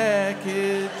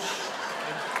package.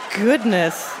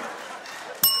 Goodness.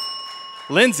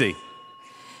 Lindsay.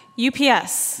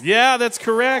 UPS. Yeah, that's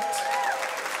correct.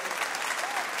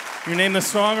 You name the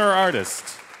song or artist?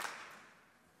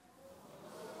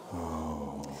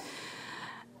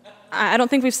 I don't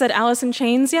think we've said Alice in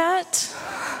Chains yet.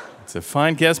 It's a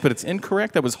fine guess, but it's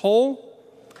incorrect. That was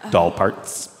whole doll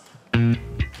parts.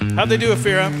 How'd they do,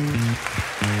 Afira?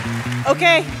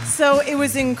 Okay, so it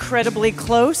was incredibly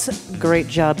close. Great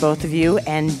job, both of you.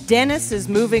 And Dennis is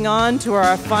moving on to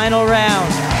our final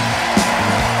round.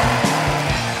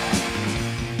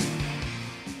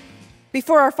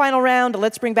 Before our final round,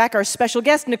 let's bring back our special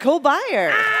guest, Nicole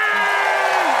Byer.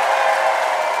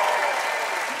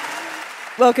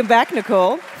 Welcome back,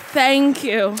 Nicole. Thank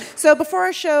you. So before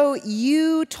our show,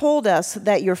 you told us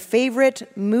that your favorite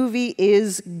movie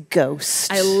is Ghost.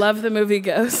 I love the movie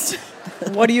Ghost.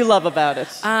 What do you love about it?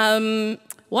 Well,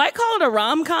 I call it a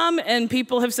rom-com, and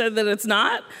people have said that it's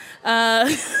not.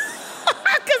 Because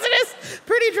it is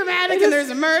pretty dramatic and there's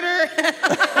a murder.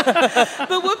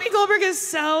 But Whoopi Goldberg is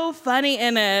so funny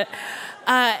in it.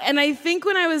 And I think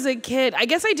when I was a kid, I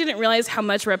guess I didn't realize how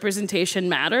much representation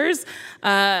matters.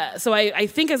 So I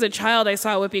think as a child, I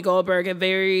saw Whoopi Goldberg, a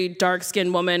very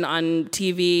dark-skinned woman on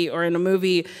TV or in a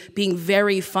movie, being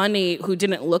very funny, who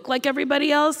didn't look like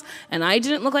everybody else, and I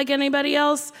didn't look like anybody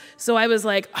else. So I was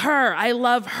like, her, I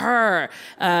love her.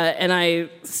 And I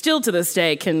still to this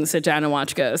day can sit down and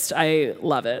watch Ghost. I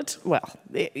love it. Well,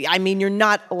 I mean, you're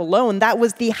not alone. That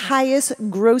was the highest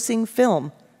grossing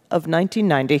film of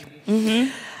 1990.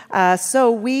 Mm-hmm.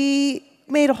 So we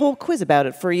made a whole quiz about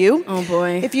it for you. Oh,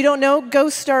 boy. If you don't know,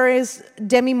 Ghost stars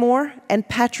Demi Moore and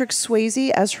Patrick Swayze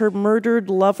as her murdered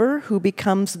lover, who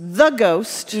becomes the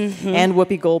ghost, and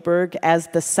Whoopi Goldberg as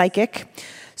the psychic.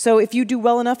 So if you do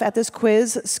well enough at this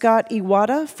quiz, Scott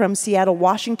Iwata from Seattle,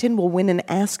 Washington will win an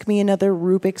Ask Me Another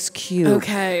Rubik's Cube.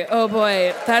 Okay. Oh,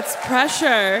 boy. That's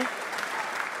pressure.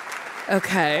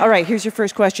 Okay. All right, here's your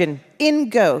first question. In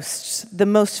Ghosts, the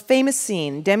most famous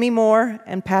scene, Demi Moore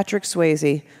and Patrick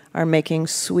Swayze are making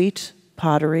sweet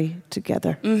pottery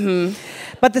together.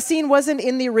 But the scene wasn't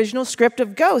in the original script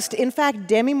of Ghost. In fact,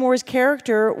 Demi Moore's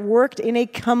character worked in a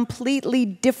completely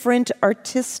different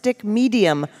artistic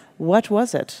medium. What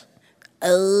was it?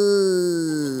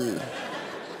 Oh,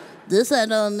 this I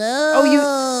don't know.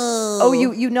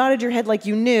 You nodded your head like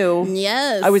you knew.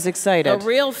 Yes. I was excited. A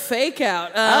real fake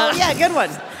out. Oh, yeah, good one.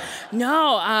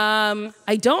 No,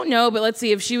 I don't know, but let's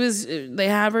see. If she was, they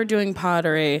have her doing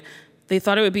pottery. They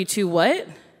thought it would be too what?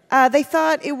 They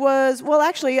thought it was, well,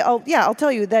 actually, I'll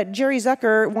tell you that Jerry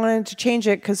Zucker wanted to change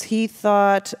it because he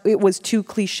thought it was too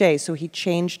cliche, so he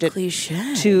changed it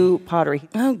to pottery.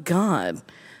 Oh, God.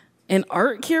 An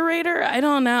art curator? I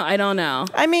don't know.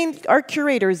 I mean, art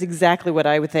curator is exactly what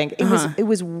I would think. It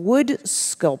was wood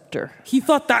sculptor. He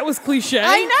thought that was cliche?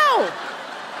 I know!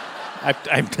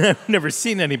 I've never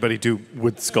seen anybody do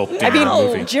wood sculpting I in a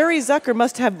movie. mean, Jerry Zucker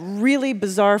must have really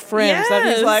bizarre friends. That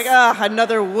he's Yes. like,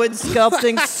 another wood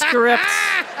sculpting script.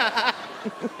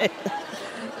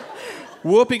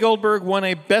 Whoopi Goldberg won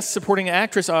a Best Supporting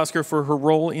Actress Oscar for her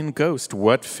role in Ghost.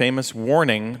 What famous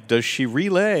warning does she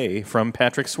relay from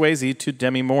Patrick Swayze to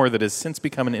Demi Moore that has since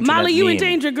become an internet Molly, you meme? in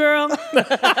danger, girl.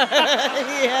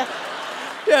 Yeah.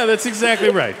 Yeah, that's exactly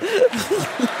right.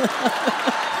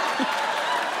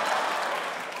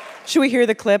 Should we hear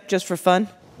the clip just for fun?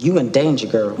 You in danger,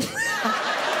 girl.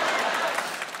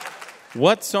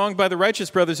 What song by the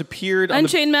Righteous Brothers appeared on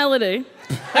Unchained Melody.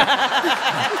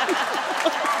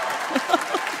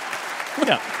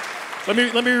 Yeah. Let me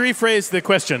rephrase the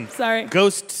question. Sorry.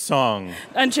 Ghost song.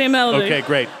 Unchained Melody. Okay,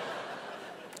 great.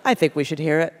 I think we should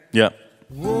hear it. Yeah.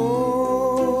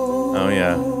 Oh,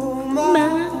 yeah.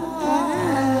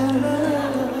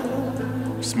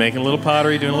 Just making a little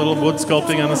pottery, doing a little wood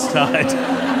sculpting on the side.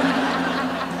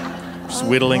 Just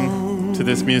whittling to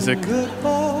this music. Good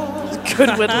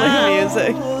whittling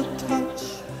music.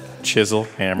 Chisel,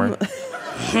 hammer.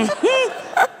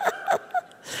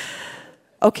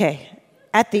 Okay.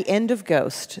 At the end of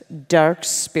Ghost, dark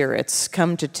spirits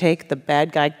come to take the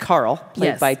bad guy Carl,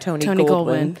 played Yes, by Tony Tony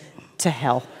Goldwyn, Goldwyn. to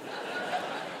hell.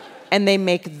 And they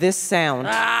make this sound.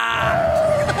 Sorry.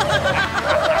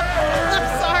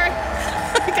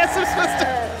 I guess I'm supposed to.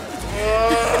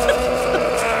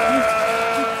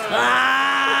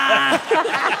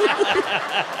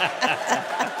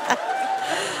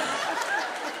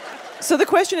 So the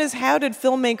question is, how did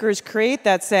filmmakers create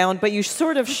that sound? But you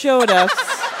sort of showed us.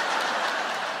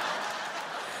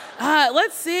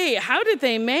 Let's see. How did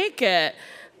they make it?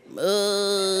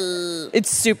 It's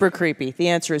super creepy. The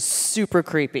answer is super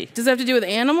creepy. Does it have to do with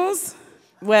animals?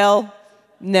 Well,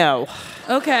 no.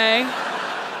 Okay.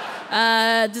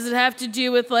 Does it have to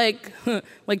do with like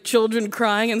children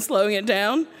crying and slowing it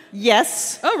down?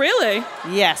 Yes. Oh, really?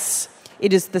 Yes.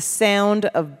 It is the sound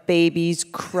of babies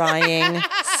crying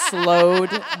slowed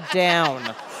down.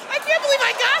 I can't believe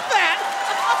I got that.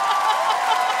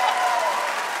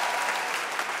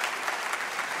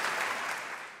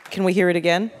 Can we hear it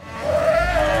again?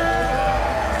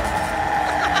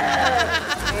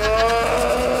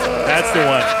 That's the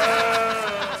one.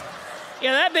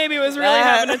 Yeah, that baby was really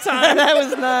having a time. That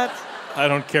was not. I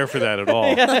don't care for that at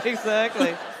all. Yeah,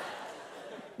 exactly.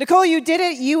 Nicole, you did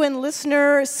it. You and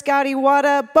listener Scotty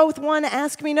Wada both won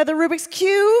Ask Me Another Rubik's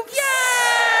Cube.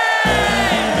 Yay!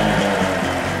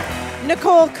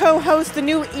 Nicole co-hosts the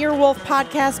new Earwolf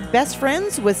podcast Best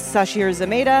Friends with Sashir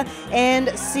Zameda, and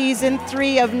season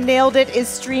 3 of Nailed It is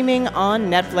streaming on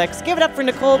Netflix. Give it up for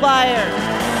Nicole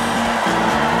Byer.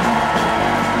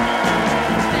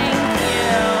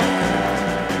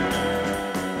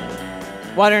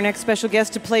 Want our next special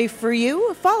guest to play for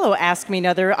you? Follow Ask Me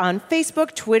Another on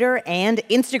Facebook, Twitter, and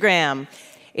Instagram.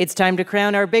 It's time to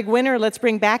crown our big winner. Let's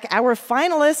bring back our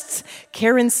finalists,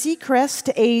 Karen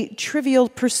Seacrest, a Trivial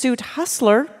Pursuit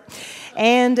hustler,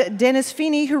 and Dennis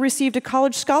Feeney, who received a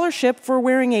college scholarship for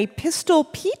wearing a Pistol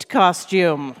Pete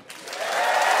costume.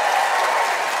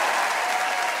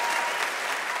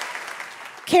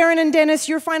 Karen and Dennis,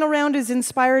 your final round is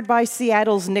inspired by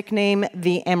Seattle's nickname,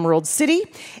 the Emerald City.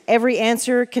 Every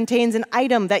answer contains an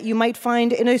item that you might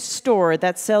find in a store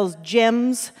that sells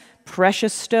gems,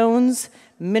 precious stones,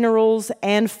 minerals,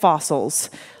 and fossils,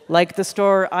 like the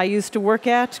store I used to work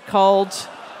at called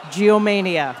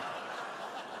Geomania.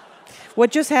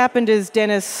 What just happened is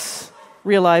Dennis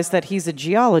realized that he's a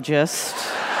geologist.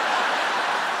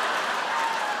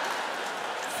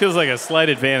 Feels like a slight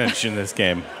advantage in this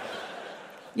game.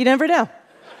 You never know.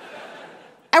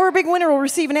 Our big winner will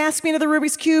receive an Ask Me Another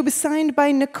Rubik's Cube signed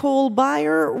by Nicole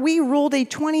Byer. We rolled a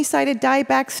 20-sided die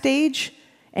backstage,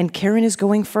 and Karen is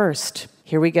going first.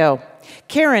 Here we go.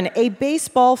 Karen, a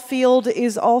baseball field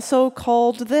is also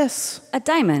called this. A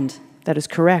diamond. That is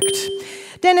correct.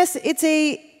 Dennis, it's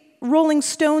a Rolling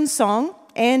Stones song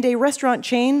and a restaurant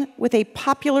chain with a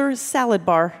popular salad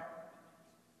bar.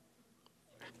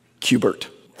 Qbert.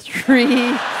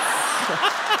 3.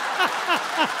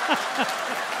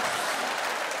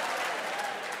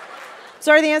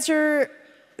 Sorry, the answer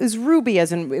is Ruby,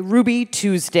 as in Ruby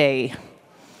Tuesday.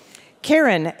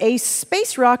 Karen, a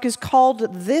space rock is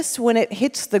called this when it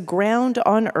hits the ground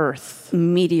on Earth.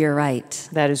 Meteorite.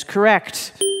 That is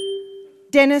correct.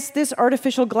 Dennis, this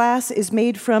artificial glass is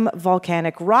made from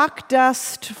volcanic rock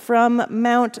dust from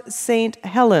Mount St.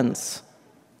 Helens.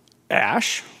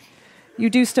 Ash. You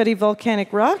do study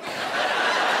volcanic rock?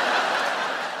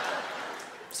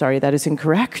 Sorry, that is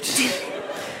incorrect.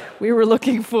 We were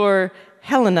looking for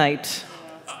Helenite,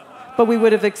 but we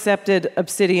would have accepted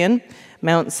obsidian,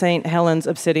 Mount St. Helens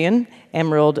obsidian,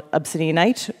 emerald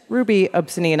obsidianite, ruby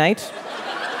obsidianite.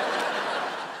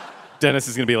 Dennis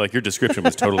is going to be like, your description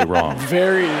was totally wrong.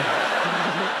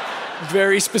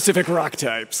 Very specific rock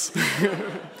types.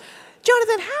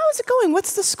 Jonathan, how is it going?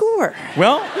 What's the score?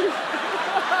 Well,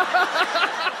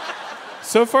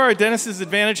 so far, Dennis's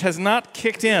advantage has not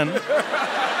kicked in. It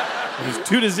is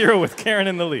 2-0 with Karen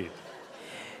in the lead.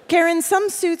 Karen, some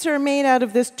suits are made out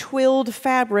of this twilled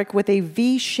fabric with a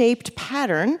V-shaped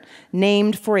pattern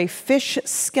named for a fish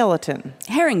skeleton.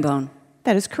 Herringbone.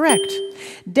 That is correct.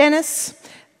 Dennis,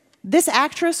 this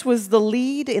actress was the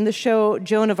lead in the show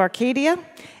Joan of Arcadia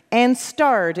and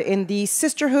starred in the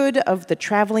Sisterhood of the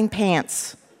Traveling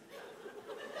Pants.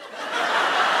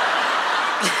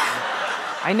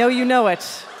 I know you know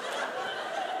it.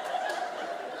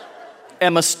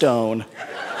 Emma Stone.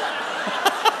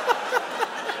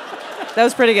 That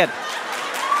was pretty good.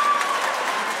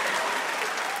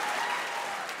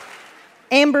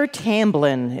 Amber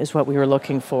Tamblyn is what we were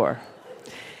looking for.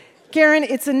 Karen,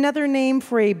 it's another name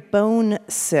for a bone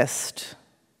cyst.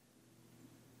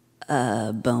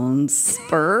 Bone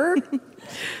spur?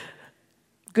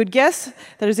 Good guess.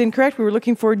 That is incorrect. We were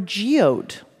looking for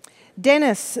geode.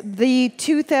 Dennis, the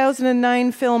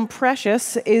 2009 film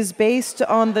Precious is based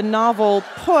on the novel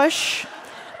Push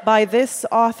by this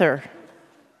author.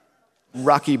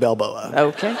 Rocky Balboa.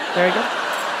 Okay, very good.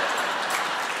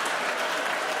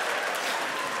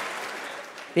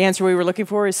 The answer we were looking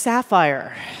for is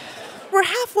sapphire. We're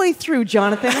halfway through,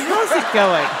 Jonathan. How's it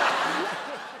going?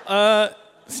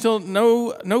 Still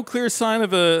no clear sign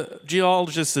of a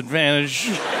geologist's advantage.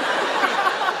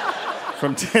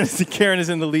 From Tennessee, Karen is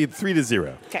in the lead,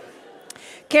 3-0. Okay.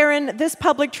 Karen, this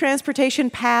public transportation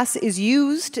pass is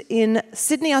used in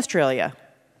Sydney, Australia.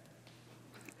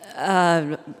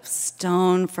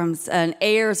 Stone from an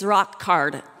Ayers Rock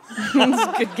card.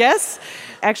 Good guess.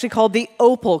 Actually called the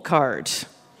Opal card.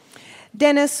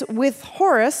 Dennis, with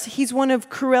Horace, he's one of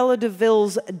Cruella de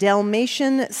Vil's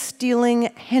Dalmatian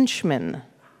stealing henchmen.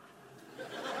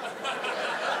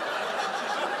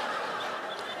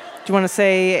 Do you want to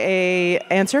say a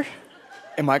answer?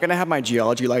 Am I going to have my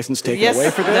geology license taken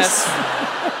away for this?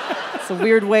 It's a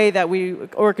weird way that we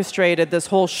orchestrated this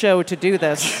whole show to do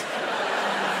this.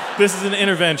 This is an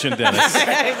intervention, Dennis.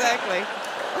 Exactly.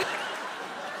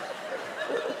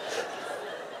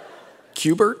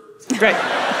 Cubert? Great.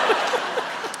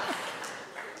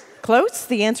 Close.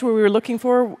 The answer we were looking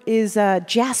for is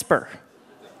Jasper.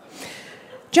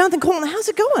 Jonathan Colton, how's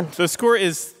it going? The score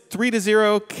is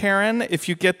 3-0. Karen, if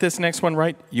you get this next one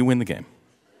right, you win the game.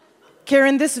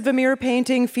 Karen, this Vermeer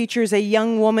painting features a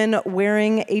young woman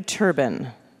wearing a turban.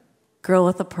 Girl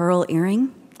with a pearl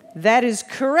earring? That is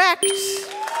correct.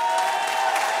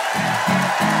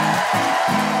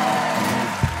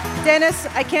 Dennis,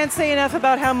 I can't say enough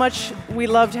about how much we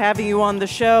loved having you on the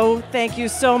show. Thank you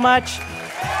so much.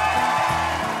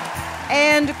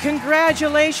 And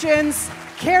congratulations,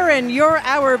 Karen, you're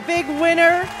our big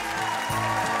winner.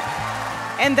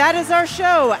 And that is our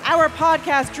show. Our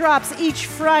podcast drops each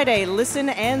Friday. Listen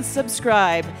and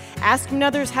subscribe. Ask Me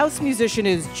Another's house musician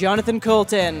is Jonathan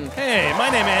Colton. Hey, my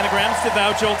name anagrams to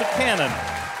Thou Jolted Cannon.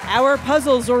 Our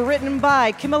puzzles were written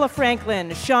by Camilla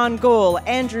Franklin, Sean Gohl,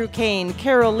 Andrew Kane,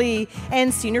 Carol Lee,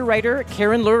 and senior writer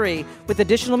Karen Lurie, with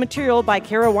additional material by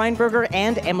Kara Weinberger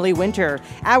and Emily Winter.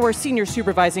 Our senior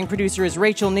supervising producer is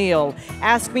Rachel Neal.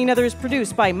 Ask Me Another is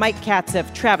produced by Mike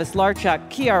Katzeff, Travis Larchuk,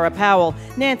 Kiara Powell,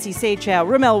 Nancy Sachow,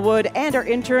 Ramel Wood, and our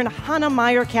intern Hannah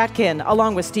Meyer-Katkin,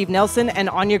 along with Steve Nelson and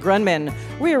Anya Grunman.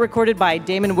 We are recorded by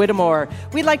Damon Whittemore.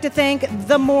 We'd like to thank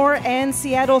the Moore and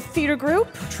Seattle Theater Group.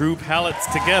 True palettes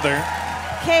together.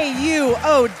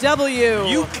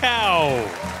 KUOW. You cow.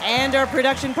 And our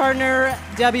production partner,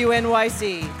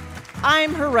 WNYC.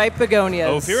 I'm Haripe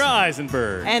Begonias. Ophira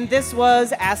Eisenberg. And this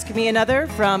was Ask Me Another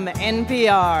from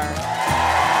NPR.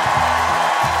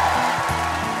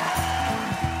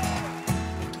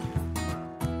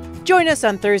 Join us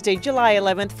on Thursday, July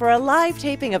 11th for a live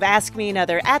taping of Ask Me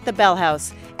Another at the Bell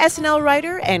House. SNL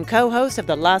writer and co-host of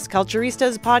the Las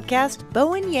Culturistas podcast,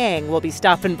 Bowen Yang, will be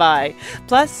stopping by.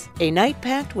 Plus, a night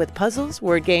packed with puzzles,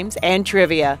 word games, and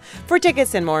trivia. For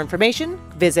tickets and more information,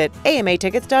 visit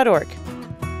amatickets.org.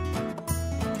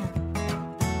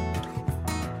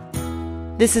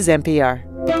 This is NPR.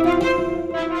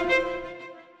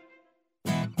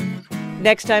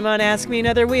 Next time on Ask Me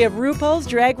Another, we have RuPaul's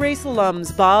Drag Race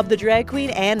alums Bob the Drag Queen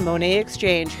and Monet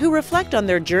Exchange, who reflect on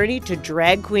their journey to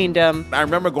drag queendom. I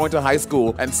remember going to high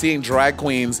school and seeing drag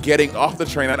queens getting off the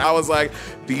train, and I was like,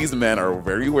 these men are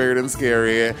very weird and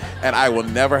scary, and I will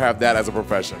never have that as a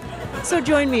profession. So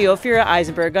join me, Ophira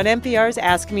Eisenberg, on NPR's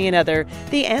Ask Me Another,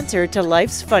 the answer to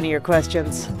life's funnier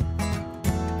questions.